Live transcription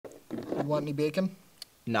You want any bacon?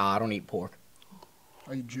 Nah, I don't eat pork.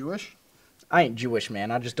 Are you Jewish? I ain't Jewish,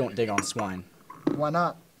 man. I just don't dig on swine. Why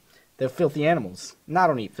not? They're filthy animals. And I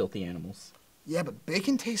don't eat filthy animals. Yeah, but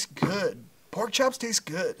bacon tastes good. Pork chops taste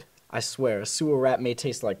good. I swear, a sewer rat may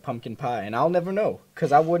taste like pumpkin pie, and I'll never know,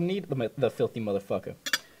 'cause I wouldn't eat the filthy motherfucker.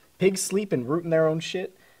 Pigs sleep and root in their own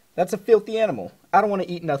shit? That's a filthy animal. I don't want to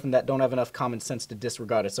eat nothing that don't have enough common sense to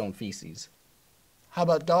disregard its own feces. How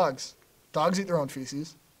about dogs? Dogs eat their own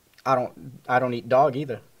feces. I don't eat dog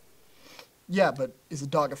either. Yeah, but is a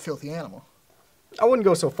dog a filthy animal? I wouldn't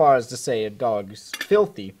go so far as to say a dog's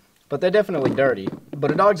filthy, but they're definitely dirty.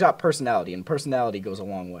 But a dog's got personality, and personality goes a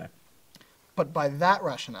long way. But by that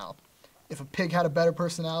rationale, if a pig had a better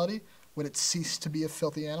personality, would it cease to be a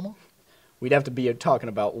filthy animal? We'd have to be talking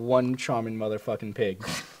about one charming motherfucking pig.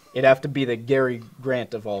 It'd have to be the Gary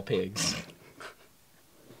Grant of all pigs.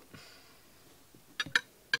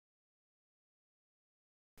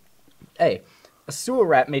 Hey, a sewer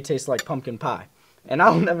rat may taste like pumpkin pie, and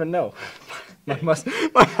I'll never know. My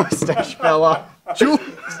mustache fell off.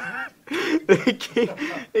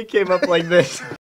 It came up like this.